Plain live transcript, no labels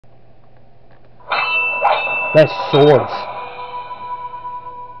Nice swords.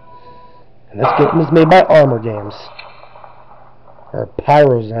 And this game is made by Armor Games. Or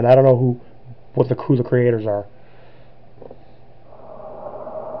Pyrozen. I don't know who the creators are.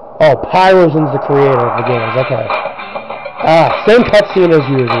 Oh, Pyrozen's the creator of the games. Okay. Ah, same cutscene as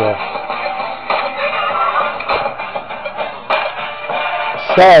usual.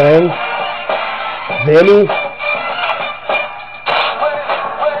 Starring Vinny,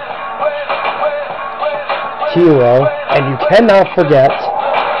 Hero, and you cannot forget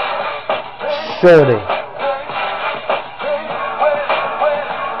Shorty.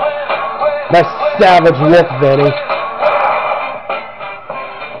 Nice savage look, Vinny.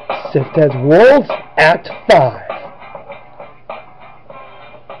 Sift Heads World, Act 5.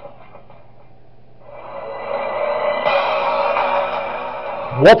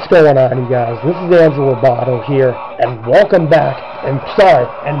 What's going on, you guys? This is Angelo Botto here, and welcome back, and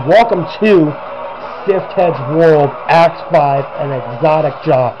welcome to Sift Heads World, Act 5, An Exotic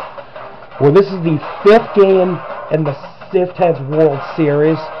Job. Well, this is the 5th game in the Sift Heads World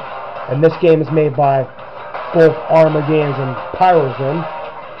series, and this game is made by both Armor Games and Pyrozen.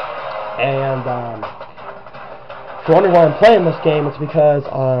 And if you're wondering why I'm playing this game, it's because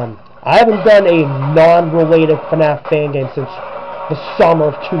I haven't done a non-related FNAF fan game since the summer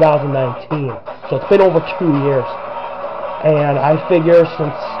of 2019. So it's been over 2 years. And I figure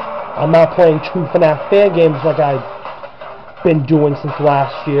since I'm not playing 2 FNAF fan games like I've been doing since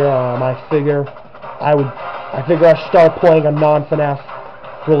last year, I figure I should start playing a non-FNAF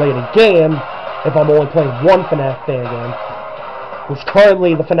related game if I'm only playing one FNAF fan game. Which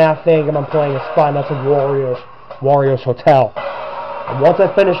currently the FNAF fan game I'm playing is Five Nights at Wario's Hotel. And once I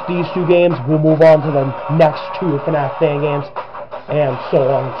finish these 2 games, we'll move on to the next 2 FNAF fan games, and so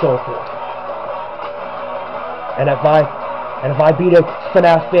on and so forth. And if I beat a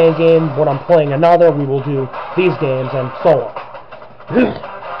FNAF fan game when I'm playing another, we will do these games and so on.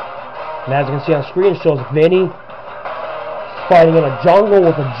 And as you can see on screen, it shows Vinny fighting in a jungle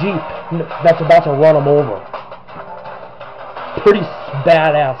with a jeep that's about to run him over. Pretty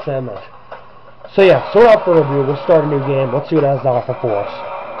badass image. So yeah, so without further ado, we'll start a new game. Let's see what it has to offer for us.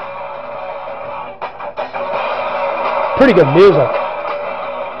 Pretty good music.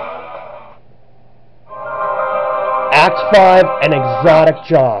 Act 5, An Exotic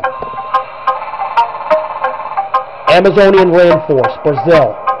Job. Amazonian rainforest,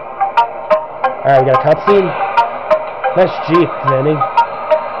 Brazil. Alright, we got a cutscene. Nice Jeep, Vinny.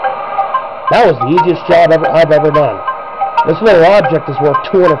 That was the easiest job I've ever done. This little object is worth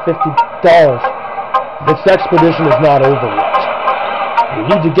 $250. This expedition is not over yet. We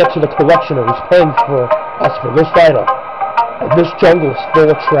need to get to the collectioner who's paying for us for this item. And this jungle is full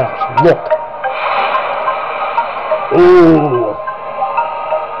of traps. Look. Ooh.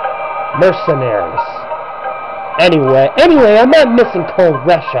 Mercenaries. Anyway, I'm not missing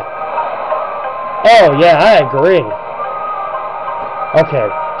Koresha. Oh yeah, I agree. Okay,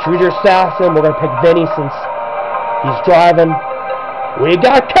 choose your assassin. We're gonna pick Vinny since he's driving. We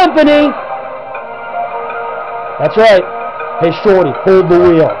got company! That's right. Hey, Shorty, hold the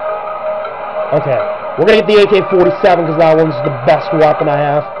wheel. Okay, we're gonna get the AK-47 because that one's the best weapon I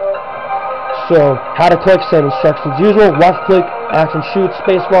have. So, how to click, same instructions as usual. Left click, action shoot,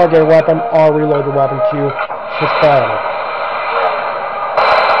 spacebar, get a weapon, R reload your weapon, Q, switch quality.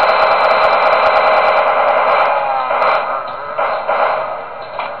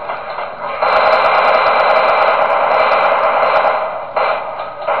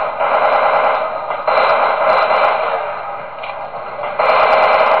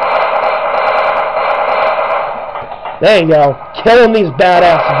 There you go, killing these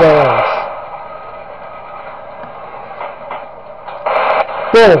badass villains.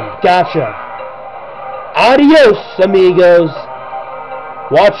 Boom, gotcha. Adios, amigos.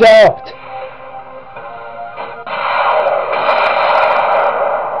 Watch out.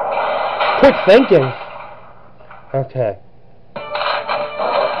 Quick thinking. Okay.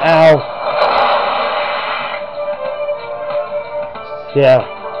 Ow. Yeah.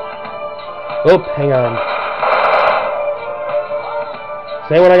 Oop, hang on.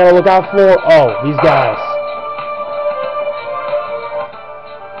 Say what I gotta look out for? Oh, these guys.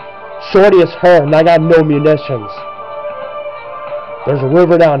 Shorty is hurt, and I got no munitions. There's a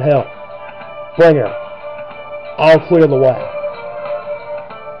river downhill. Bring her. I'll clear the way.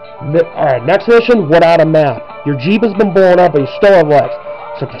 Alright, next mission, without a map. Your Jeep has been blown up, but you still have legs.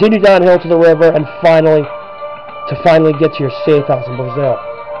 So continue downhill to the river, and finally get to your safe house in Brazil.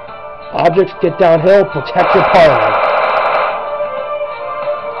 Objects get downhill, protect your partner.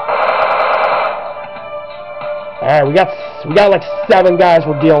 Alright, we got like 7 guys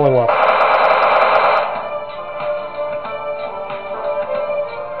we're dealing with.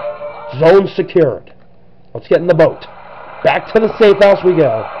 Zone secured. Let's get in the boat. Back to the safe house we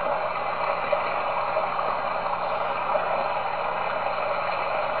go.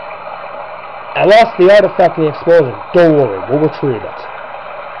 I lost the artifact in the explosion. Don't worry, we'll retrieve it.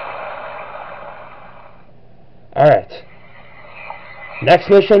 Alright. Next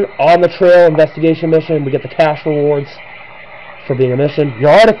mission, on the trail, investigation mission. We get the cash rewards for being a mission. Your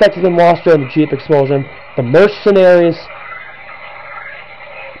artifact has been lost during the Jeep explosion. The mercenaries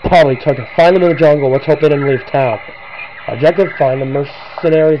probably took it. Find them in the jungle. Let's hope they didn't leave town. Objective, find the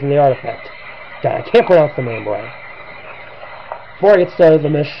mercenaries and the artifact. God, I can't pronounce the name right. Before I get started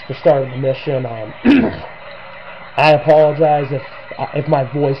the start of the mission, I apologize if my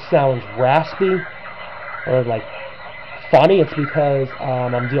voice sounds raspy or like funny. It's because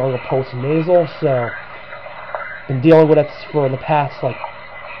I'm dealing with post-nasal, so I've been dealing with it for the past like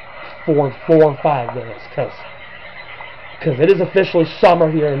four or 5 days, because it is officially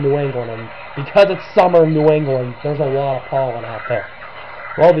summer here in New England, and because it's summer in New England, there's a lot of pollen out there.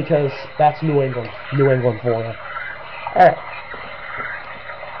 Well, because that's New England for you. Alright.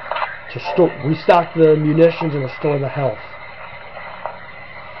 To restock the munitions and restore the health.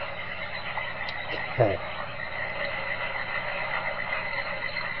 Okay.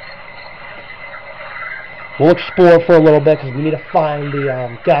 We'll explore for a little bit because we need to find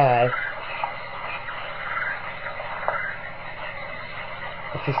the guy.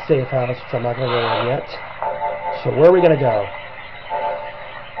 It's a safe house, which I'm not going to go in yet. So where are we going to go?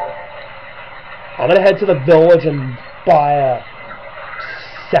 I'm going to head to the village and buy a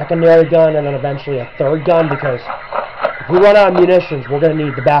secondary gun and then eventually a third gun, because if we run out of munitions, we're going to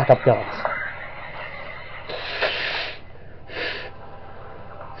need the backup guns.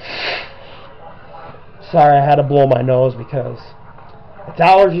 Sorry, I had to blow my nose because it's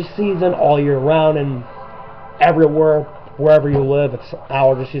allergy season all year round, and everywhere, wherever you live, it's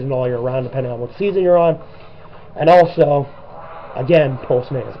allergy season all year round, depending on what season you're on. And also, again,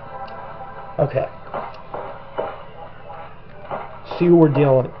 post-nasal. Okay. See who we're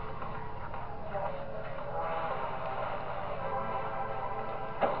dealing with.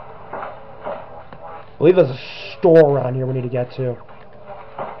 I believe there's a store around here we need to get to.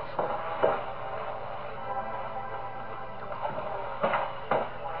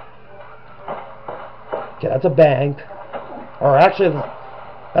 Okay, that's a bank. Or actually,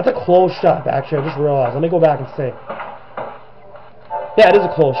 that's a closed shop, actually. I just realized. Let me go back and see. Yeah, it is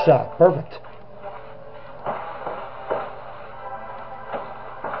a closed shop. Perfect.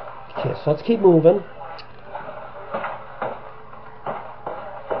 Okay, so let's keep moving.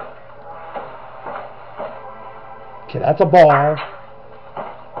 Okay, that's a bar.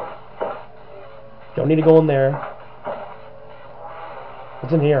 Don't need to go in there.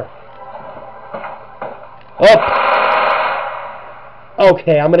 What's in here? Up!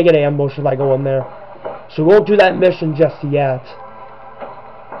 Okay, I'm gonna get ambushed if I go in there. So we won't do that mission just yet.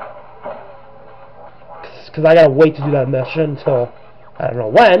 Because I gotta wait to do that mission until I don't know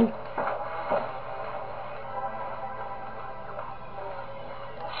when.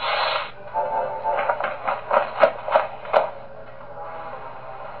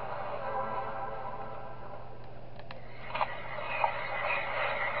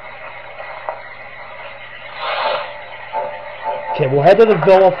 Okay, we'll head to the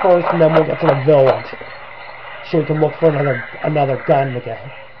villa first, and then we'll get to the village, so we can look for another gun to get.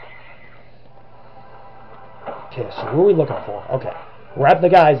 Okay, so who are we looking for? Okay, we're at the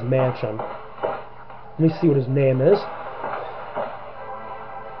guy's mansion. Let me see what his name is.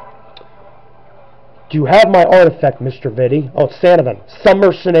 Do you have my artifact, Mr. Vitti? Oh, it's Sanovan. Some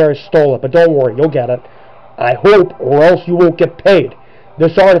mercenary stole it, but don't worry, you'll get it. I hope, or else you won't get paid.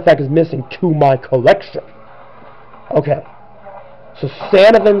 This artifact is missing to my collection. Okay. So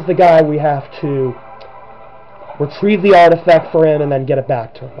Sanovan's the guy we have to retrieve the artifact for him and then get it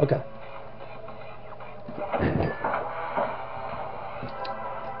back to him. Okay.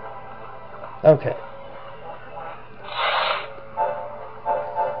 Okay.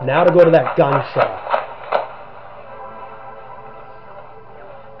 Now to go to that gun shop.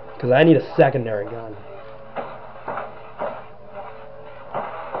 Because I need a secondary gun.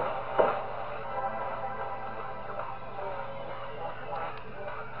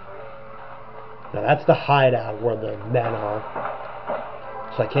 Now that's the hideout where the men are.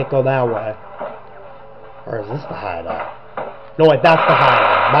 So I can't go that way. Or is this the hideout? No, wait, that's the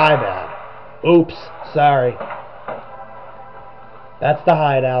hideout. My bad. Oops, sorry. That's the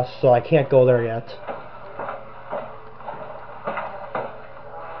hideout, so I can't go there yet.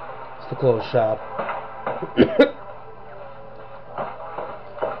 It's the closed shop.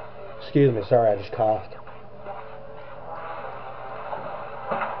 Excuse me, sorry, I just coughed.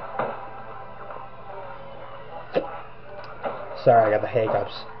 Sorry, I got the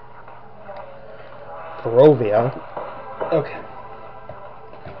hiccups. Barovia. Okay.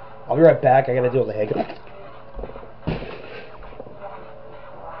 I'll be right back. I gotta deal with the hiccups.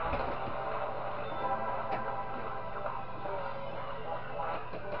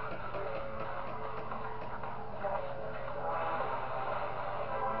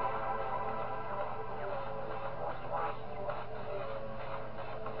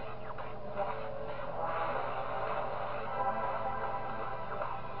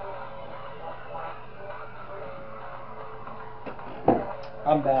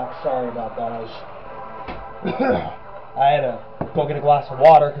 I'm back. Sorry about that. I had to go get a glass of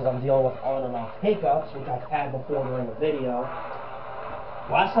water because I'm dealing with on and off hiccups, which I've had before during a video.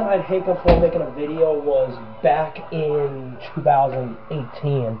 Last time I had hiccups while making a video was back in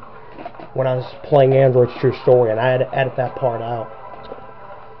 2018 when I was playing Android's True Story, and I had to edit that part out.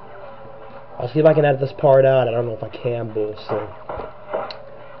 I'll see if I can edit this part out. I don't know if I can, but we'll see.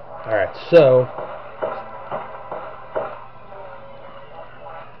 Alright, so...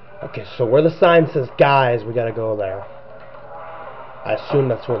 Okay, so where the sign says guys, we gotta go there. I assume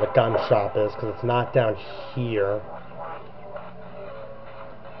that's where the gun shop is, because it's not down here.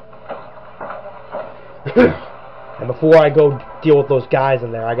 And before I go deal with those guys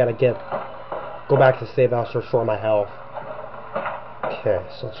in there, I gotta go back to the safe house to restore my health. Okay,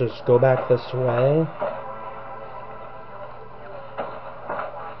 so let's just go back this way.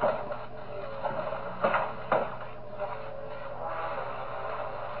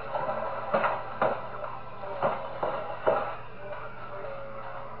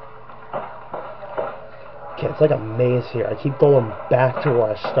 Okay, it's like a maze here. I keep going back to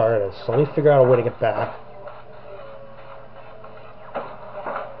where I started, so let me figure out a way to get back.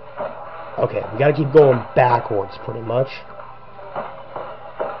 Okay, we gotta keep going backwards, pretty much.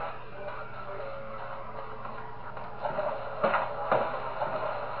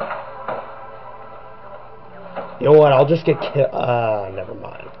 You know what, I'll just get killed. Never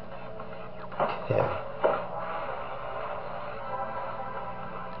mind. Okay.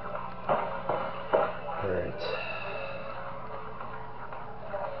 Alright.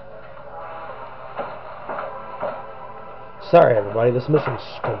 Sorry everybody, this mission's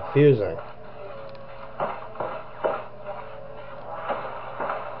confusing.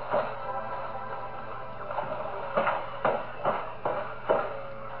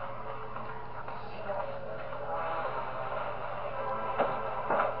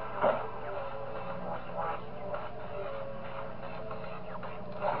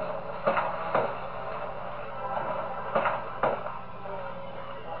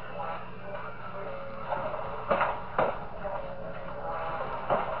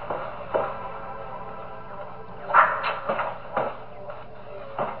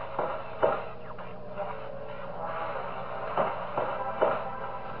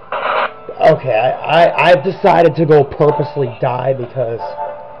 Okay, I've decided to go purposely die because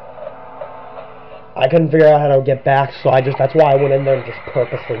I couldn't figure out how to get back, so that's why I went in there and just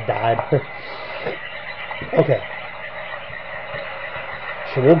purposely died. Okay.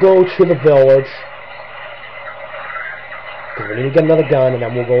 So we'll go to the village, because we need to get another gun, and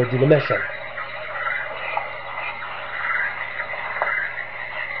then we'll go do the mission.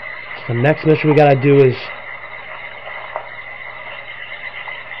 So the next mission we gotta do is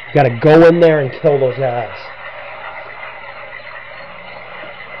gotta go in there and kill those guys.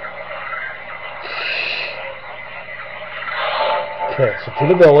 Okay, so to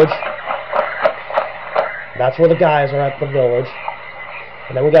the village. That's where the guys are at the village.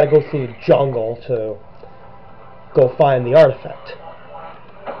 And then we gotta go through the jungle to go find the artifact.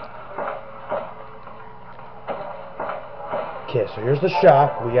 Okay, so here's the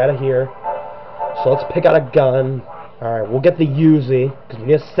shop. We got it here. So let's pick out a gun. Alright, we'll get the Uzi, because we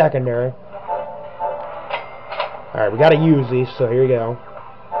need a secondary. Alright, we got a Uzi, so here we go.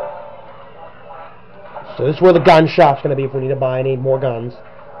 So this is where the gun shop's going to be if we need to buy any more guns.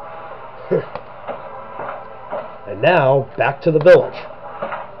 And now, back to the village.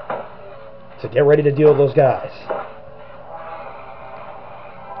 To get ready to deal with those guys.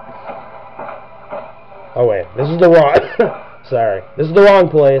 Oh wait, this is the wrong... Sorry, this is the wrong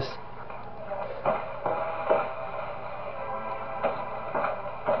place.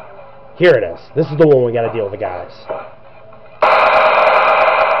 Here it is. This is the one we gotta deal with the guys.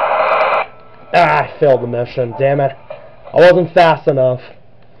 Ah, I failed the mission. Damn it. I wasn't fast enough.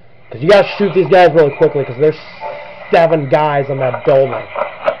 Because you gotta shoot these guys really quickly, because there's 7 guys on that building.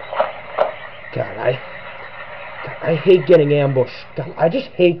 God, I hate getting ambushed. God, I just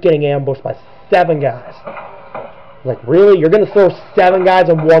hate getting ambushed by 7 guys. Like, really? You're gonna throw 7 guys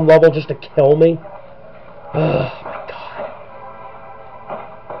on one level just to kill me? Oh, my God.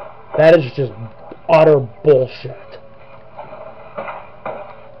 That is just utter bullshit.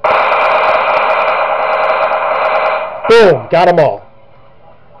 Boom! Got them all.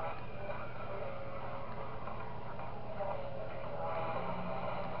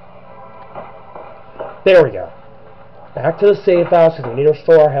 There we go. Back to the safe house because we need to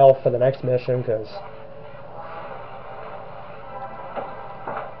restore our health for the next mission because...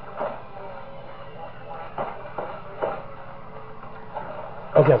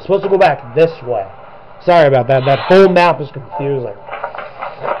 Okay, I'm supposed to go back this way. Sorry about that. That whole map is confusing.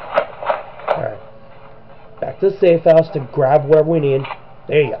 Alright. Back to the safe house to grab whatever we need.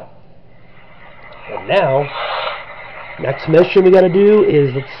 There you go. And now, next mission we gotta do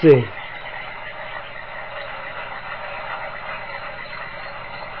is, let's see.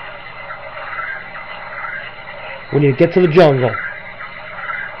 We need to get to the jungle.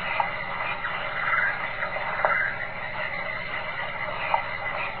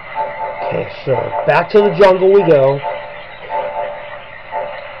 Okay, so back to the jungle we go.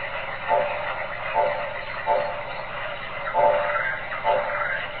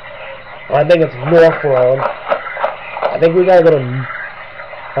 I think it's North Road. I think we gotta go to...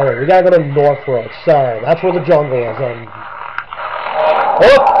 Oh wait, we gotta go to North Road. Sorry, that's where the jungle is.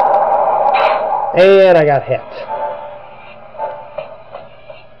 Oh! And I got hit.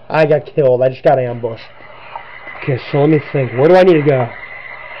 I got killed. I just got ambushed. Okay, so let me think. Where do I need to go?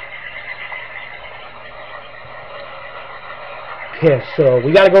 Okay, so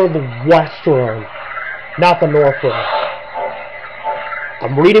we gotta go to the West Road, not the North Road.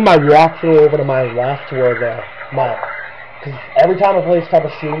 I'm reading my walkthrough over to my left where because every time I play this type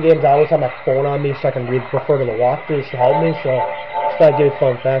of shooting games, I always have my phone on me so I can refer to the walkthroughs to help me, so just thought I'd give you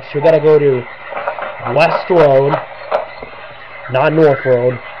fun facts. So we gotta go to West Road, not North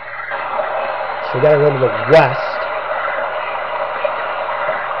Road. So we gotta go to the west.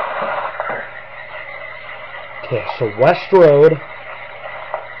 Okay, so West Road.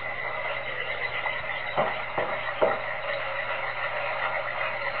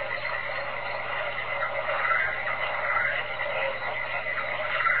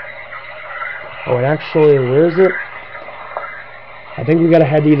 Oh, and actually, where is it? I think we gotta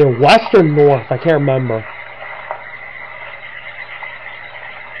head either west or north. I can't remember.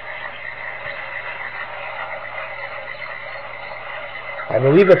 I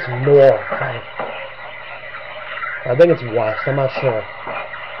believe it's north. I think it's west. I'm not sure.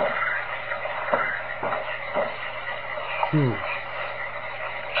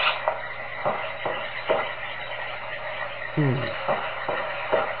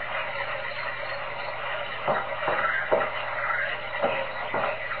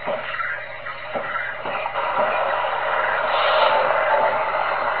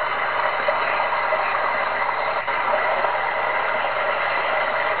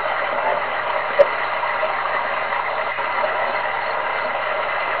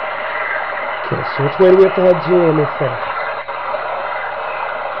 Okay, so which way do we have to head to? Let me think.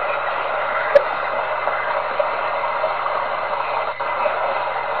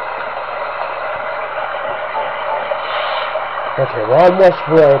 Okay, we're on West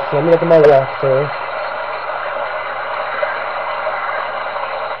Road, so let me look at my walkthrough.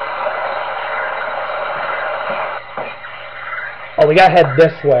 Oh, we gotta head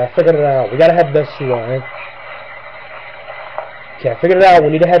this way. I figured it out. We gotta head this way. Okay, I figured it out. We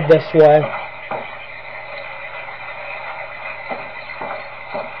need to head this way.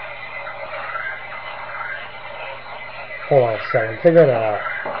 Hold on a second. Figure it out.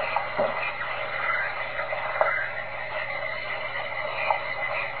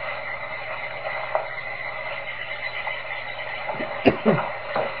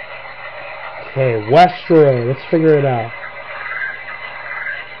 Okay, West Road. Let's figure it out.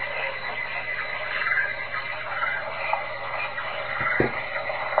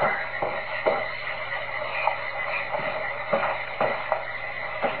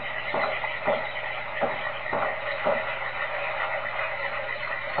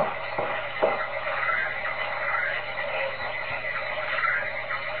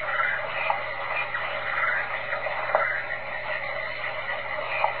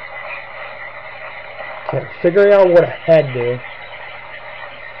 Okay, figuring out where to head to.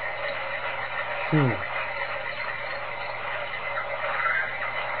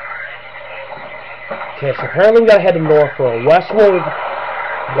 Okay, so apparently we gotta head to North Road. West Road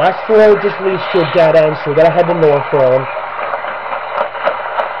just leads to a dead end, so we gotta head to North Road.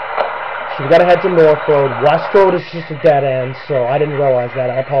 So we gotta head to North Road. West Road is just a dead end, so I didn't realize that.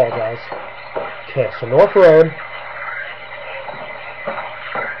 I apologize. Okay, so North Road.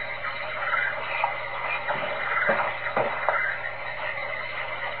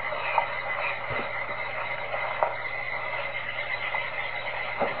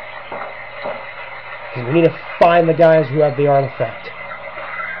 Because we need to find the guys who have the artifact.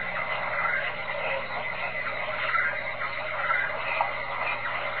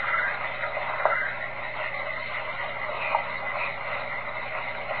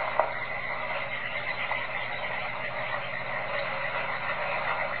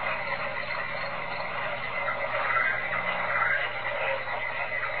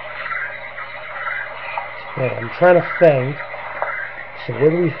 Okay, I'm trying to think. So where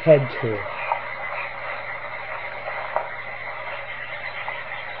do we head to?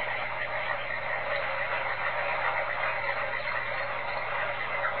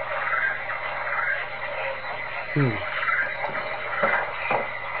 So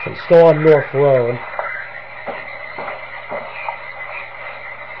I'm still on North Road.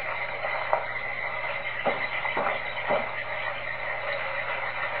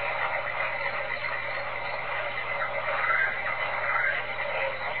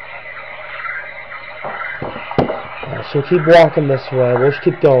 Alright, so keep walking this way. We'll just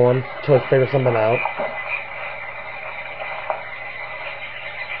keep going until we figure something out.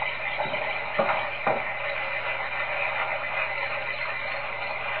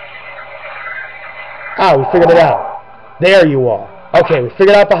 Ah, we figured it out. There you are. Okay, we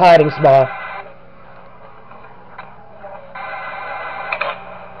figured out the hiding spot.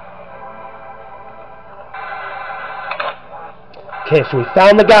 Okay, so we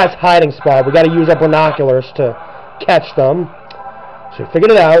found the guy's hiding spot. We got to use our binoculars to catch them. So we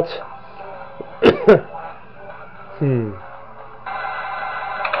figured it out.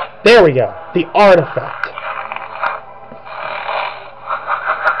 There we go. The artifact.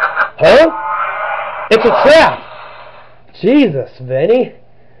 Huh? It's a trap! Jesus, Vinny.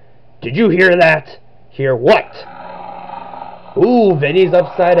 Did you hear that? Hear what? Ooh, Vinny's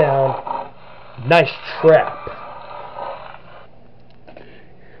upside down. Nice trap.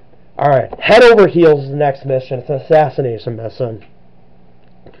 Alright, head over heels is the next mission. It's an assassination mission.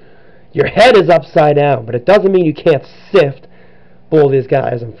 Your head is upside down, but it doesn't mean you can't sift all these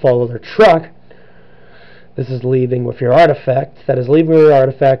guys and follow their truck. This is leaving with your artifact. That is leaving with your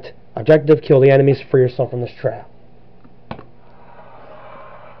artifact. Objective, kill the enemies, free yourself from this trap.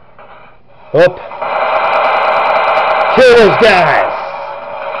 Up. Kill those guys!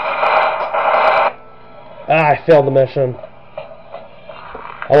 Ah, I failed the mission.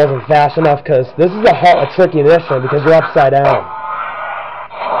 I wasn't fast enough because this is a tricky mission because you're upside down.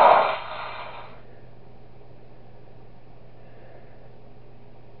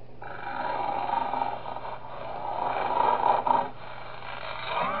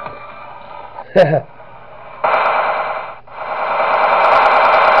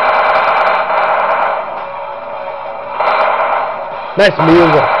 Nice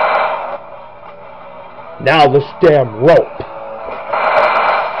music. Now this damn rope.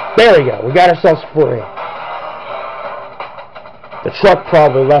 There we go. We got ourselves free. The truck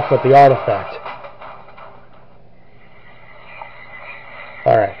probably left with the artifact.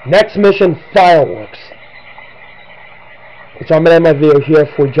 Alright. Next mission, fireworks. Which I'm going to end my video here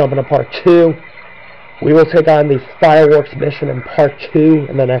before we jump into part 2. We will take on the fireworks mission in part 2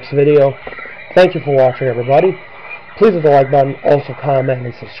 in the next video. Thank you for watching, everybody. Please hit the like button, also comment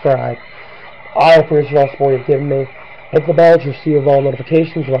and subscribe. I appreciate all the support you've given me. Hit the bell to receive all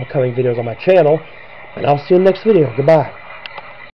notifications of upcoming videos on my channel. And I'll see you in the next video. Goodbye.